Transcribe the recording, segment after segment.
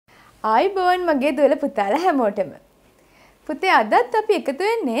ආයිබෝන් මගේ දුවල පුතාලා හැමෝටම. පුතේ අදත් අපි එකතු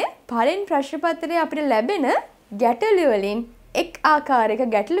වෙන්නේ පළවෙනි ප්‍රශ්න පත්‍රයේ අපිට ලැබෙන ගැටළු වලින් එක් ආකාරයක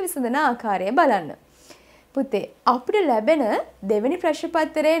ගැටළු විසඳන ආකාරය බලන්න. පුතේ අපිට ලැබෙන දෙවෙනි ප්‍රශ්න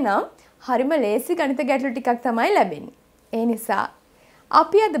පත්‍රයේ නම් හරිම ලේසි ගණිත ගැටළු ටිකක් තමයි ලැබෙන්නේ. ඒ නිසා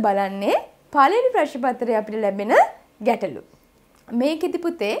අපි අද බලන්නේ පළවෙනි ප්‍රශ්න පත්‍රයේ අපිට ලැබෙන ගැටළු. මේකෙදි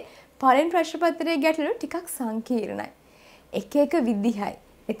පුතේ පළවෙනි ප්‍රශ්න පත්‍රයේ ගැටළු ටිකක් සංකීර්ණයි. එක එක විදිහයි.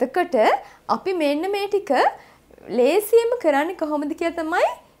 එතකොට අපි මෙන්න මේ ටික ලේසියෙන්ම කරන්නේ කොහොමද කියලා තමයි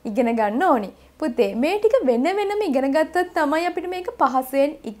ඉගෙන ගන්න ඕනි. පුතේ මේ ටික වෙන වෙනම ඉගෙන ගත්තොත් තමයි අපිට මේක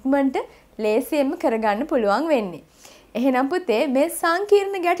පහසුවෙන් ඉක්මනට ලේසියෙන්ම කරගන්න පුළුවන් වෙන්නේ. එහෙනම් පුතේ මේ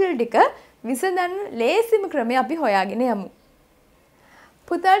සංකීර්ණ ගැටළු ටික විසඳන්න ලේසිම ක්‍රමය අපි හොයාගෙන යමු.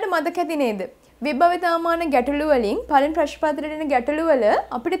 පුතාට මතක ඇති නේද? විභවිතාමාන ගැටළු වලින් පළවෙනි ප්‍රශ්න පත්‍රයේ දෙන ගැටළු වල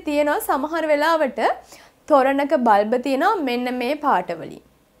අපිට තියෙනවා සමහර වෙලාවට තොරණක බල්බ තියෙනවා මෙන්න මේ පාට වලින්.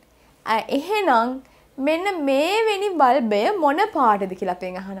 එහෙනම් මෙන්න මේ වෙනි බල්බය මොන පාටද කියලා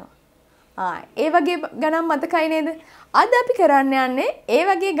අපෙන් අහනවා. ඒ වගේ ගණන් මතකයි නේද? අද අපි කරන්න යන්නේ ඒ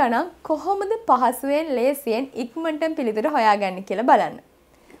වගේ ගණන් කොහොමද පහසුවෙන් ලේසියෙන් ඉක්මනට පිළිතුර හොයාගන්නේ කියලා බලන්න.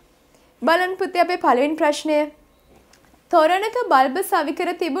 බලන්න පුතේ අපේ පළවෙනි ප්‍රශ්නය. තොරණක බල්බ සවි කර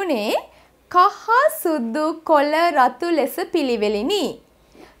තිබුණේ කහ සුදු කොළ රතු ලෙස පිළිවෙලිනි.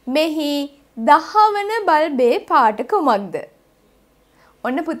 මෙහි 10 වන බල්බේ පාට කුමක්ද?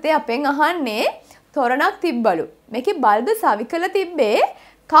 ඔන්න පුතේ අපෙන් අහන්නේ තොරණක් තිබ්බලු. මේකේ බල්බ සවි කළ තිබ්බේ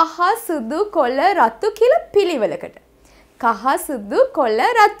කහ සුදු කොළ රතු කියලා පිළිවෙලකට. කහ සුදු කොළ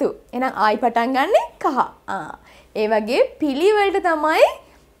රතු. එහෙනම් ආයි පටන් ගන්නෙ කහ. ඒ වගේ පිළිවෙලට තමයි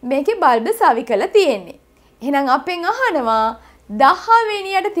මේකේ බල්බ සවි කළ තියෙන්නේ. එහෙනම් අපෙන් අහනවා 10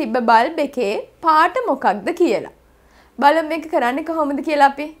 වෙනියට තිබ්බ බල්බ් එකේ පාට මොකක්ද කියලා. බලමු මේක කරන්නේ කොහොමද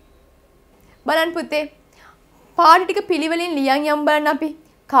කියලා අපි. බලන්න පුතේ. පාට ටික පිළිවෙලින් ලියන් යම් බලන්න අපි.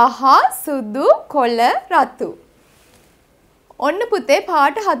 කහ සුදු කොළ රතු. ඔන්න පුතේ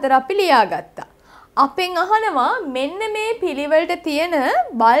පාට 4 අපි ලියාගත්තා. අපෙන් අහනවා මෙන්න මේ පිළිවෙලට තියෙන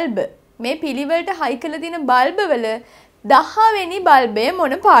බල්බ මේ පිළිවෙලට හයි කරලා තියෙන බල්බ වල 10 වෙනි බල්බය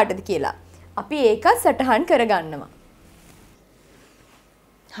මොන පාටද කියලා. අපි ඒක සටහන් කරගන්නවා.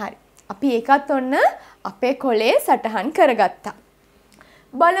 හරි. අපි ඒකත් ඔන්න අපේ කොලේ සටහන් කරගත්තා.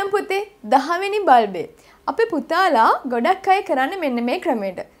 බලමු පුතේ 10 වෙනි බල්බේ. අපේ පුතාලා ගොඩක් අය කරන්නේ මෙන්න මේ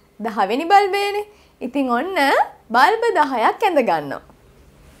ක්‍රමයට. 10 වෙනි බල්බේනේ. ඉතින් ඔන්න බල්බ 10ක් ඇඳ ගන්නවා.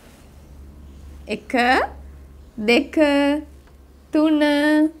 1 2 3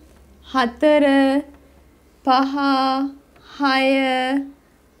 4 5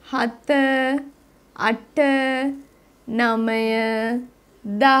 6 7 8 9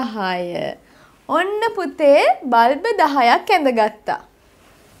 10. ඔන්න පුතේ බල්බ 10ක් ඇඳගත්තා.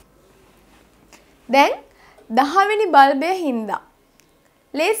 දැන් 10 වෙනි බල්බය හින්දා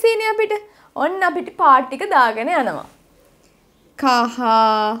ලේසියිනේ අපිට. ඔන්න අපිට පාට ටික දාගෙන යනවා. කහ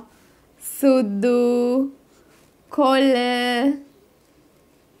සුදු කොළ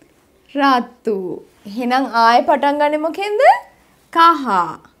රතු. එහෙනම් ආයෙ පටන් ගන්නේ මොකෙන්ද? කහ.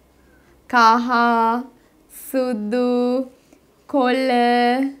 කහ සුදු කොළ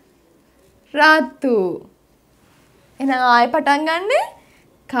රතු. එහෙනම් ආයෙ පටන් ගන්නේ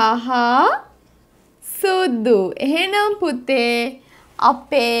කහ සුදු. එහෙනම් පුතේ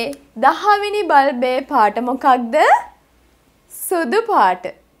අපේ 10 වෙනි බල්බේ පාට මොකක්ද? සුදු පාට.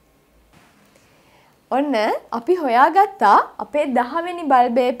 ඔන්න අපි හොයාගත්තා අපේ 10 වෙනි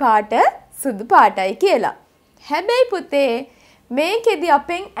බල්බේ පාට සුදු පාටයි කියලා. හැබැයි පුතේ මේකෙදි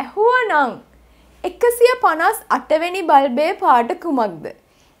අපෙන් ඇහුවනම් 158 වෙනි බල්බේ පාට කුමක්ද?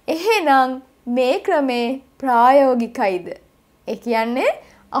 එහෙනම් මේ ක්‍රමේ ප්‍රායෝගිකයිද? ඒ කියන්නේ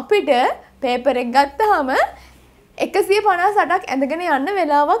අපිට පේපර් එක ගත්තාම 158ක් ඇඳගෙන යන්න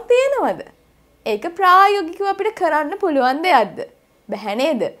වෙලාවක් තියෙනවද? ඒක ප්‍රායෝගිකව අපිට කරන්න පුළුවන් දෙයක්ද? බැහැ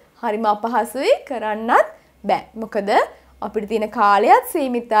නේද? හරිම අපහසුයි කරන්නත් බෑ. මොකද අපිට තියෙන කාලයත්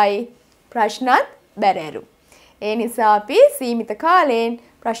සීමිතයි. ප්‍රශ්නත් බැරෑරු. ඒ නිසා අපි සීමිත කාලයෙන්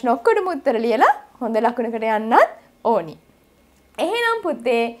ප්‍රශ්න ඔක්කොටම උත්තර ලියලා හොඳ ලකුණකට යන්නත් ඕනි. එහෙනම්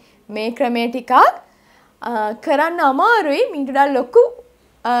පුතේ මේ ක්‍රමේ ටිකක් කරන්න අමාරුයි මීට වඩා ලොකු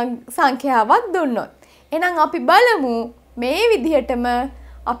සංඛ්‍යාවක් දුන්නොත්. එහෙනම් අපි බලමු මේ විදිහටම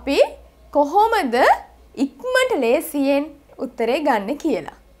අපි කොහොමද ඉක්මනට ලේසියෙන් උත්තරේ ගන්න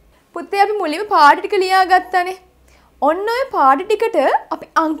කියලා. පුතේ අපි මුලින්ම පාඩ ටික ලියාගත්තානේ. ඔන්න ඔය පාඩ ටිකට අපි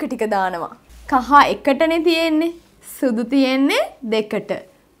අංක ටික දානවා. කහ 1ටනේ තියෙන්නේ. සුදු තියෙන්නේ 2ට.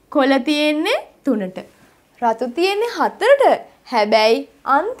 කොළ තියෙන්නේ 3ට. රතු තියෙන්නේ 4ට. හැබැයි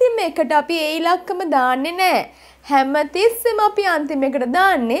අන්තිම එකට අපි ඒ ඉලක්කම දාන්නේ නැහැ. හැමතිස්සෙම අපි අන්තිම එකට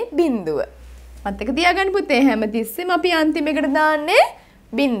දාන්නේ බිඳුව. මතක තියාගන්න පුතේ හැමතිස්සෙම අපි අන්තිම එකට දාන්නේ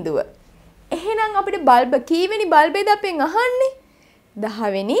බිංදුව. එහෙනම් අපිට බල්බ කීවෙනි බල්බයද අපෙන් අහන්නේ?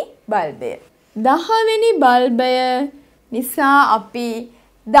 10 වෙනි බල්බය. 10 වෙනි බල්බය නිසා අපි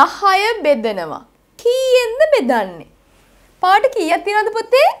 10 බෙදනවා. කීයෙන්ද බෙදන්නේ? පාට කීයක් තියෙනවද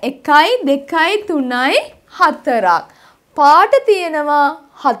පුතේ? 1යි 2යි 3යි 4ක්. පාට තියෙනවා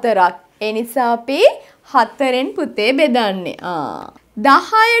 4ක්. ඒ නිසා අපි 4ෙන් පුතේ බෙදන්නේ.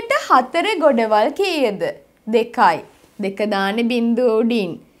 10ට 4 ගොඩවල් කීයද? 2යි. 2 දාන්නේ බිංදුව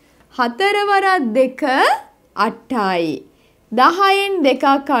උඩින්. 4 වරක් 2 8යි. 10න්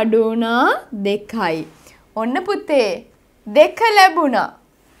 2ක් අඩු වුණා 2යි. ඔන්න පුතේ 2 ලැබුණා.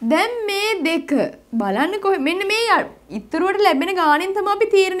 දැන් මේ 2 බලන්න මෙන්න මේ ඉතුරුවට ලැබෙන ගානෙන් තමයි අපි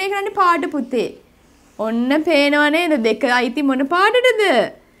තීරණය කරන්නේ පාට පුතේ. ඔන්න පේනව නේද 2 අයිති මොන පාටටද?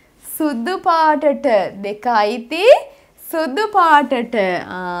 සුදු පාටට. 2 අයිති සුදු පාටට.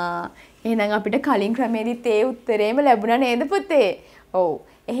 එහෙනම් අපිට කලින් ක්‍රමෙදිත් ඒ උත්තරේම ලැබුණා නේද පුතේ? ඔව්.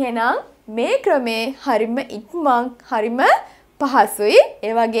 එහෙනම් මේ ක්‍රමේ හරිම ඉක්මන් හරිම පහසුයි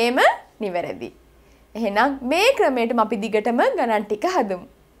ඒ වගේම නිවැරදි. එහෙනම් මේ ක්‍රමයටම අපි දිගටම ගණන් ටික හදමු.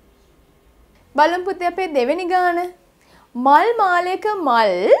 බලමු පුතේ අපේ දෙවෙනි ගාන. මල් මාලයක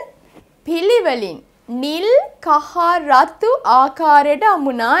මල් පිළිවෙලින් නිල් කහ රතු ආකාරයට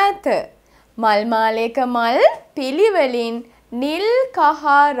අමුණා ඇත. මල් මාලයක මල් පිළිවෙලින් නිල් කහ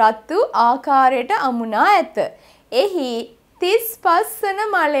රතු ආකාරයට අමුණා ඇත. එහි 35 වන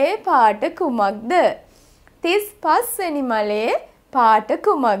මලේ පාට කුමක්ද? 35 වෙනි මලේ පාට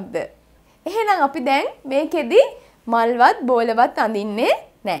කුමක්ද? එහෙනම් අපි දැන් මේකෙදි මල්වත් බෝලවත් අඳින්නේ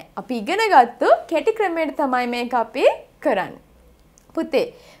නැහැ. අපි ඉගෙන ගත්තු කෙටි ක්‍රමයට තමයි මේක අපි කරන්නේ. පුතේ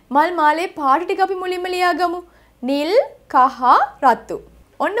මල් මාලේ පාට ටික අපි මුලින්ම ලියාගමු. නිල් කහ රතු.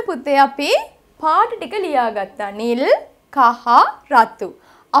 ඔන්න පුතේ අපි පාට ටික ලියාගත්තා. නිල් කහ රතු.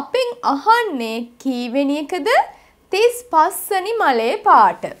 අපෙන් අහන්නේ කීවෙනි එකද? 35 වෙනි මලේ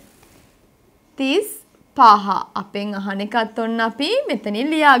පාට. 35 අපෙන් අහන එකත් ඔන්න අපි මෙතනින්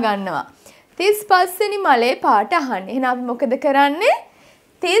ලියා ගන්නවා. 35 වෙනි මලේ පාට අහන්නේ. එහෙනම් අපි මොකද කරන්නේ?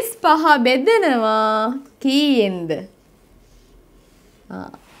 35 බෙදනවා කීයෙන්ද?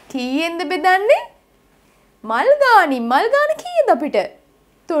 කීයෙන්ද බෙදන්නේ? මල් ගානින්. මල් ගාන කීයද අපිට?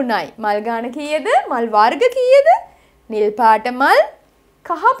 3යි. මල් ගාන කීයද? මල් වර්ග කීයද? නිල් පාට මල්,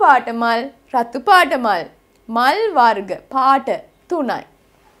 කහ පාට මල්, රතු පාට මල්. මල් වර්ග පාට 3යි.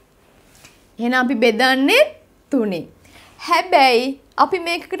 එහෙනම් අපි බෙදන්නේ 3. හැබැයි අපි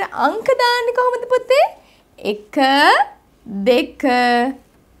මේකට අංක දාන්නේ කොහොමද පුතේ? 1 2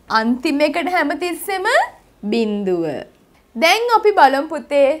 අන්තිම එකට හැමතිස්සෙම බිංදුව. දැන් අපි බලමු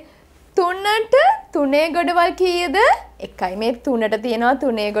පුතේ 3ට 3 ගොඩවල් කීයද? 1යි. මේ 3ට තියෙනවා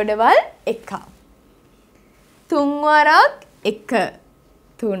 3 ගොඩවල් 1. 3 වරක් 1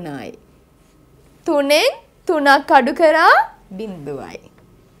 3යි. 3ෙන් 3ක් අඩු කරා බිංදුවයි.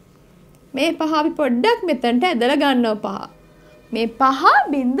 මේ පහ අපි පොඩ්ඩක් මෙතනට ඇදලා ගන්නවා පහ. මේ පහ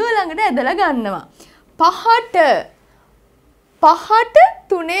බිංදුව ළඟට ඇදලා ගන්නවා. පහට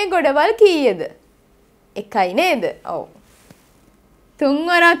 3 ගොඩවල් කීයද? 1යි නේද? ඔව්. 3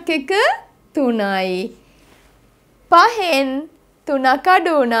 වරක් 1 3යි. 5ෙන් 3ක්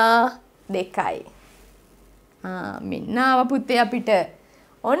අඩු වුණා 2යි. මෙන්න ආව පුතේ අපිට.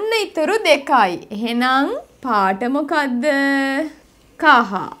 ඔන්න ඉතුරු 2යි. එහෙනම් පාට මොකද්ද?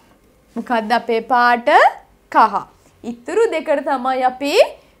 කහ. මොකද්ද අපේ පාට? කහ. ඉතුරු දෙකට තමයි අපි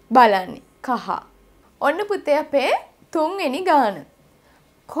බලන්නේ. කහ. ඔන්න පුතේ අපේ 3 වෙනි ගාන.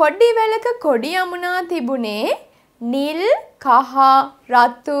 කොඩි වැලක කොඩි යමුනා තිබුණේ නිල්, කහ,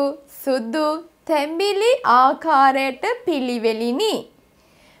 රතු, සුදු, තැඹිලි ආකාරයට පිළිවෙලිනි.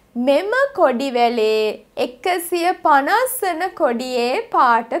 මෙම කොඩි වැලේ 150 වන කොඩියේ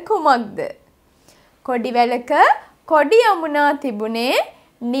පාට කුමක්ද? කොඩි වැලක කොඩි යමුනා තිබුණේ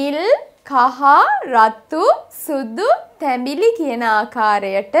නිල්, කහ, රතු, සුදු, තැඹිලි කියන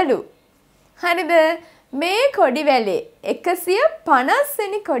ආකාරයටලු. හරිද? මේ කොඩි වැලේ 150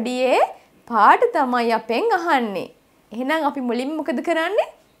 වෙනි කොඩියේ පාට තමයි අපෙන් අහන්නේ. එහෙනම් අපි මුලින්ම මොකද කරන්නේ?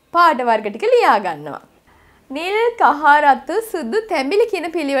 පාට වර්ග ටික ලියා ගන්නවා. නිල්, කහ, රතු, සුදු, තැඹිලි කියන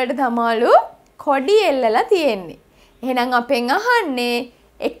පිළිවෙලට තමයිලු කොඩි එල්ලලා තියෙන්නේ. එහෙනම් අපෙන් අහන්නේ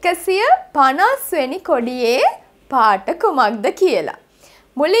 150 වෙනි කොඩියේ පාට කුමක්ද කියලා.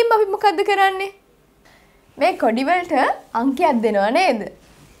 මුලින්ම අපි මොකද්ද කරන්නේ? මේ කොඩි වලට අංකයක් දෙනවා නේද?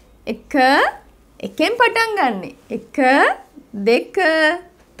 1 එකෙන් පටන් ගන්නෙ. 1 2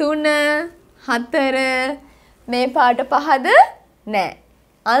 3 4 මේ පාට පහද නෑ.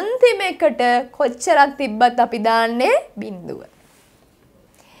 අන්තිම එකට කොච්චරක් තිබ්බත් අපි දාන්නේ බිංදුව.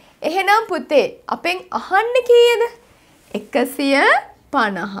 එහෙනම් පුතේ අපෙන් අහන්නේ කීයද?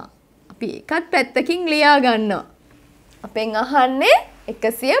 150. අපි එකත් පැත්තකින් ලියා ගන්නවා. අපෙන් අහන්නේ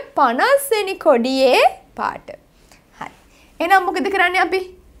 150 වෙනි කොඩියේ පාට. හරි. එහෙනම් මොකද කරන්නේ අපි?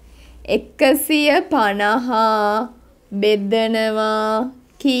 150 බෙදනවා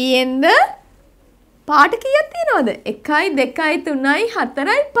කීයෙන්ද? පාට කීයක් තියෙනවද? 1යි 2යි 3යි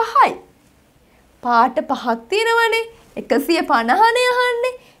 4යි 5යි. පාට 5ක් තියෙනවනේ. 150නේ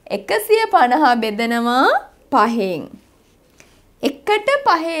අහන්නේ. 150 බෙදනවා 5න්. එකට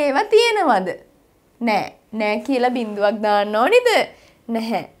 5 ඒවා තියෙනවද? නෑ. නෑ කියලා බිංදුවක් දාන්න ඕනිද?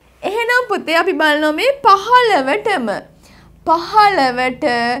 නැහැ. එහෙනම් පුතේ අපි බලනවා මේ 15ටම. 15ට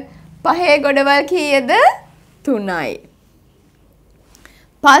 5 ගොඩවල් කීයද? 3යි.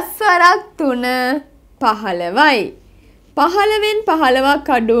 5 වරක් 3 15යි. 15න් 15ක්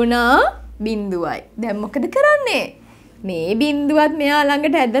අඩු වුණා බිංදුවයි. දැන් මොකද කරන්නේ? මේ බිංදුවත් මෙයා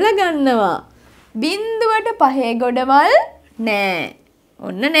ළඟට ඇදලා ගන්නවා. බිංදුවට 5 ගොඩවල් නෑ.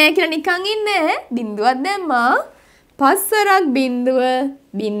 ඔන්න නෑ කියලා නිකන් ඉන්නේ. බිංදුවක් දැම්මා. 5 වරක් බිංදුව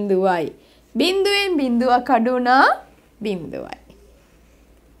බිංදුවයි. බිංදුවෙන් බිංදුවක් අඩු වුණා බිංදුවයි.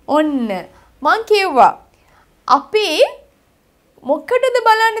 ඔන්න මං කිව්වා අපි මොකටද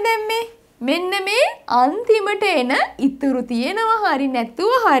බලන්නේ දැන් මේ? මෙන්න මේ අන්තිමට එන ඉතුරු තියෙනවා හරි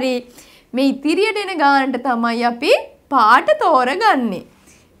නැතුව හරි මේ ඉතිරියට එන ගානට තමයි අපි පාට තෝරගන්නේ.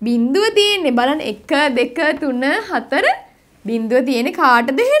 බිංදුව තියෙන්නේ බලන්න 1 2 3 4 බිංදුව තියෙන්නේ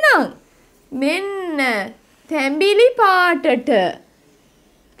කාටද එහෙනම්? මෙන්න තැඹිලි පාටට.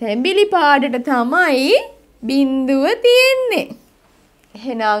 තැඹිලි පාටට තමයි බිංදුව තියෙන්නේ.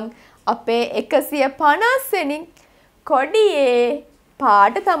 එහෙනම් අපේ 150 වෙනි කොඩියේ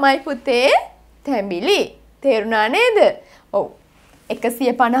පාට තමයි පුතේ තැඹිලි. තේරුණා නේද? ඔව්.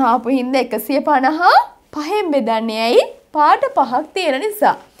 150 ආපු හින්දා 150 5ෙන් බෙදන්නේ ඇයි? පාට 5ක් තියෙන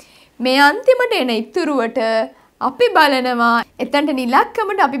නිසා. මේ අන්තිමට එන ඉතුරුවට අපි බලනවා එතනට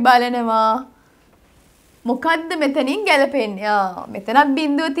නිලක්කමට අපි බලනවා මොකද්ද මෙතනින් ගැලපෙන්නේ? මෙතනත්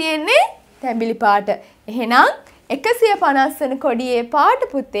බිංදුව තියෙන්නේ තැඹිලි පාට. එහෙනම් 150 වෙනි කොඩියේ පාට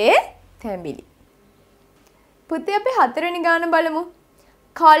පුතේ තැඹිලි. පුතේ අපි 4 වෙනි ගාන බලමු.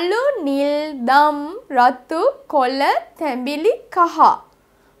 කළු, නිල්, දම්, රතු, කොළ, තැඹිලි, කහ.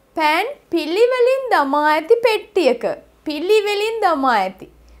 පෑන් පිළිවෙලින් දමා ඇති පෙට්ටියක. පිළිවෙලින් දමා ඇති.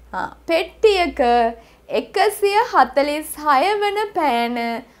 පෙට්ටියක 146 වන පෑන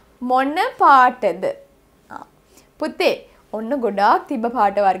මොන පාටද? පුතේ ඔන්න ගොඩාක් තිබ්බ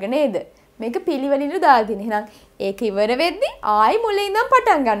පාට වර්ග නේද? මේක පිළිවෙලින් දාලා තියෙන. එහෙනම් ඒක ඉවර වෙද්දි ආයි මුලින් ඉඳන්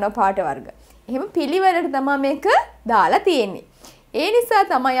පටන් ගන්නවා පාට වර්ග. එහෙම පිළිවෙලට තමයි මේක දාලා තියෙන්නේ. ඒ නිසා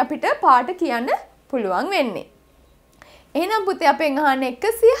තමයි අපිට පාට කියන්න පුළුවන් වෙන්නේ. එහෙනම් පුතේ අපෙන් අහන්නේ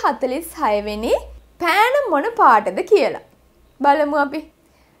 146 වෙනි පෑන මොන පාටද කියලා. බලමු අපි.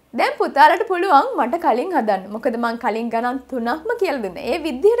 දැන් පුතාලට පුළුවන් මට කලින් හදන්න. මොකද මං කලින් ගණන් 3ක්ම කියලා දුන්නා. ඒ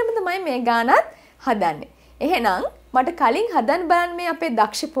විදිහටම තමයි මේ ගානත් හදන්නේ. එහෙනම් මට කලින් හදන්න බලන්න මේ අපේ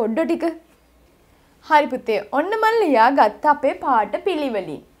දක්ෂ පොඩ්ඩෝ ටික. හරි පුතේ. ඔන්න මම ලියාගත්ත අපේ පාට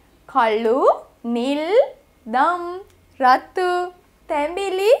පිළිවෙලින්. කළු, නිල්, දම්, රතු,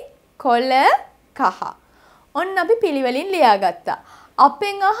 තැඹිලි, කොළ, කහ. ඔන්න අපි පිළිවෙලින් ලියාගත්තා.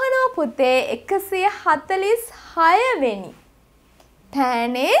 අපෙන් අහනවා පුතේ 146 වෙනි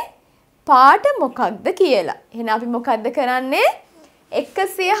පෑනේ පාට මොකක්ද කියලා. එහෙනම් අපි මොකද්ද කරන්නේ?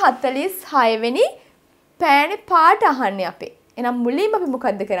 146 වෙනි පෑනේ පාට අහන්නේ අපේ. එහෙනම් මුලින්ම අපි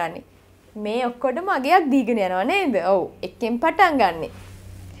මොකද්ද කරන්නේ? මේ ඔක්කොටම අගයක් දීගෙන යනවා නේද? ඔව්. එකෙන් පටන් ගන්නෙ.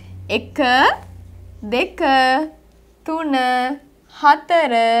 1 2 3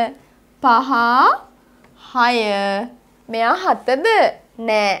 4 5 6 මෙයා 7ද?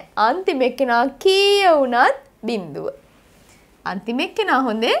 නෑ. අන්තිම එක්කෙනා කීය වුණත් බිංදුව. අන්තිම එක්කෙනා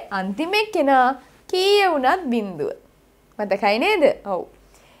හොඳේ. අන්තිම එක්කෙනා කීය වුණත් බිංදුව. මතකයි නේද? ඔව්.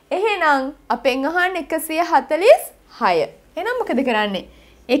 එහෙනම් අපෙන් අහන්නේ 146. එහෙනම් මොකද කරන්නේ?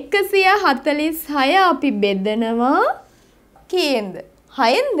 146 අපි බෙදනවා කීයෙන්ද?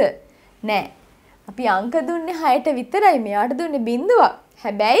 6ෙන්ද? නෑ. අපි අංක දුන්නේ 6ට විතරයි. මෙයාට දුන්නේ බිංදුවක්.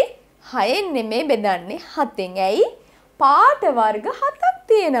 හැබැයි 6ෙන් නෙමෙයි බෙදන්නේ 7ෙන්. ඇයි? පාට වර්ග 7ක්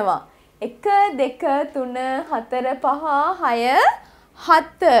තියෙනවා. 1 2 3 4 5 6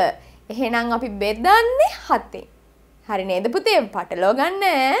 7. එහෙනම් අපි බෙදන්නේ 7ෙන්. හරි නේද පුතේ? පටලව ගන්න.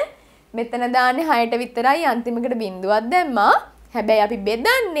 මෙතන දාන්නේ 6ට විතරයි. අන්තිමකට බිංදුවක් දැම්මා. හැබැයි අපි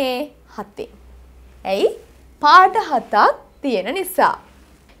බෙදන්නේ 7ෙන්. ඇයි? පාට 7ක් තියෙන නිසා.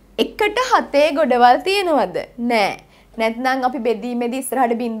 එකට 7 ගොඩවල් තියෙනවද? නෑ. නැත්නම් අපි බෙදීමේදී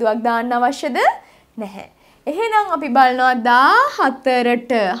ඉස්සරහට බිංදුවක් දාන්න අවශ්‍යද? නැහැ. එහෙනම් අපි බලනවා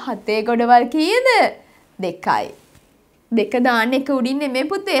 14ට 7 ගොඩවල් කීයද? 2යි. 2 දාන්න එක උඩින් නෙමෙයි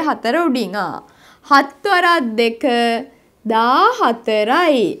පුතේ 4 උඩින්. 7 වරක් 2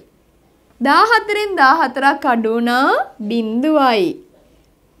 14යි. 14න් 14ක් අඩු වුණා බිංදුවයි.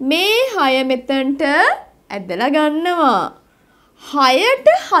 මේ 6 මෙතනට ඇදලා ගන්නවා. 6ට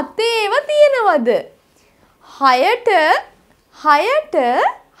 7 ඒවා තියෙනවද? 6ට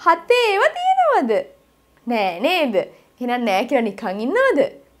 7 ඒවා තියෙනවද? නෑ නේද? එහෙනම් නෑ කියලා නිකන් ඉන්නවද?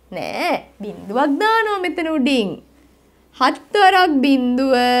 නෑ. බිංදුවක් දානවා මෙතන උඩින්. 7 වරක්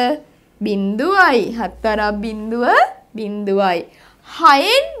බිංදුව බිංදුවයි. 7 වරක් බිංදුව බිංදුවයි.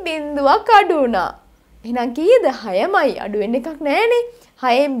 6න් බිංදුවක් අඩු වුණා. එහෙනම් කීයද? 6මයි. අඩු වෙන්න එකක් නෑනේ.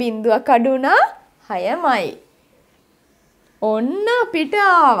 6න් බිංදුවක් අඩු වුණා 6මයි. ඔන්න අපිට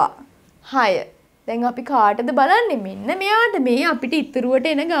ආවා 6. දැන් අපි කාටද බලන්නේ? මෙන්න මෙයාට. මේ අපිට ඉතුරුවට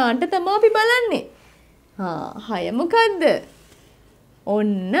එන ගානට තමයි අපි බලන්නේ. 6 මොකද්ද?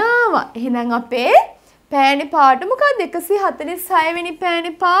 ඔන්න ආවා. එහෙනම් අපේ පෑනේ පාට මොකද්ද? 146 වෙනි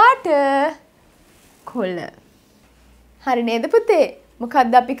පෑනේ පාට කොළ. හරි නේද පුතේ?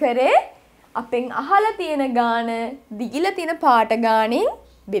 මොකද්ද අපි කරේ? අපෙන් අහලා තියෙන ගාන දිගිලා තියෙන පාට ගානින්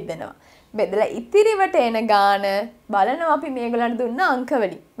බෙදනවා. බෙදලා ඉතිරිවට එන ගාන බලනවා අපි මේගොල්ලන්ට දුන්න අංක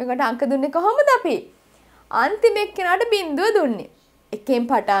වලින්. මේකට අංක දුන්නේ කොහොමද අපි? අන්තිම එක්කෙනාට බිංදුව දුන්නේ. එකෙන්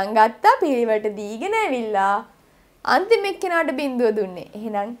පටන් ගත්තා පිළිවෙලට දීගෙන ඇවිල්ලා අන්තිම එක්කෙනාට බිංදුව දුන්නේ.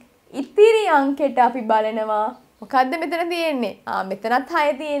 එහෙනම් ඉතිරි අංකෙට අපි බලනවා මොකද්ද මෙතන තියෙන්නේ? මෙතනත්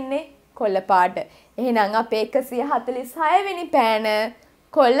 6 තියෙන්නේ කොළ පාට. එහෙනම් අපේ 146 වෙනි පෑන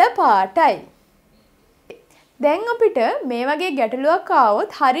කොළ පාටයි. දැන් අපිට මේ වගේ ගැටලුවක්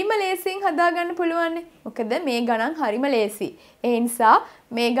ආවොත් හරිම ලේසියෙන් හදාගන්න පුළුවන්. මොකද මේ ගණන් හරිම ලේසි. ඒ නිසා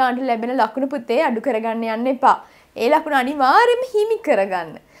මේ ගානට ලැබෙන ලකුණු පුතේ අඩු කරගන්න යන්න එපා. ඒ ලකුණු අනිවාර්යයෙන්ම හිමි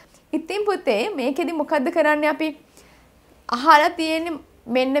කරගන්න. ඉතින් පුතේ මේකෙදි මොකද්ද කරන්නේ අපි? අහලා තියෙන්නේ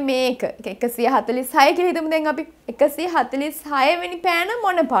මෙන්න මේක. 146 කියලා හිතමු දැන් අපි 146 වෙනි පෑන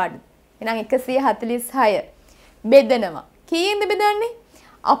මොන පාටද? එහෙනම් 146 බෙදනවා. කීයෙන්ද බෙදන්නේ?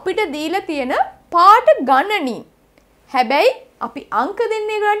 අපිට දීලා තියෙන පාට ගණනින්. හැබැයි අපි අංක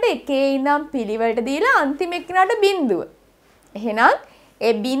දෙන්නේ ඒගොල්ලන්ට එකේ ඉඳන් පිළිවෙලට දීලා අන්තිම එක්කෙනාට බිංදුව. එහෙනම්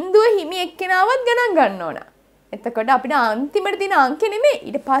ඒ බිංදුව හිමි එක්කෙනාවත් ගණන් ගන්න ඕන. එතකොට අපිට අන්තිමට තියෙන අංකෙ නෙමෙයි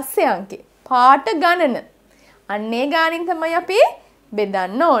ඊට පස්සේ අංකේ. පාට ගණන. අන්නේ ගානින් තමයි අපි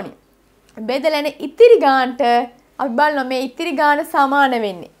බෙදන්න ඕනි. බෙදලා එන ඉතිරි ගානට අපි බලනවා මේ ඉතිරි ගාන සමාන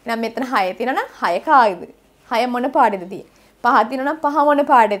වෙන්නේ. එහෙනම් මෙතන 6 තියෙනවා නම් 6 කාගේද? 6 මොන පාටේද තියෙන්නේ? 5 තියෙනවා නම් 5 මොන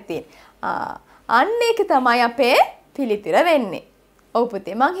පාටේද තියෙන්නේ? අන්න ඒක තමයි අපේ පිළිතුර වෙන්නේ. ඔව්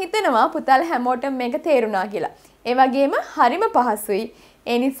පුතේ මං හිතනවා පුතාලා හැමෝටම මේක තේරුණා කියලා. ඒ වගේම හරිම පහසුයි.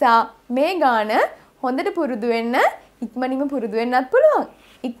 ඒ නිසා මේ ගාන හොඳට පුරුදු වෙන්න ඉක්මනින්ම පුරුදු වෙන්නත් පුළුවන්.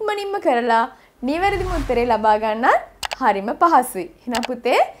 ඉක්මනින්ම කරලා නිවැරදිම උත්තරේ ලබා ගන්නත් හරිම පහසුයි. එහෙනම්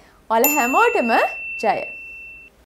පුතේ ඔයාලා හැමෝටම ජය.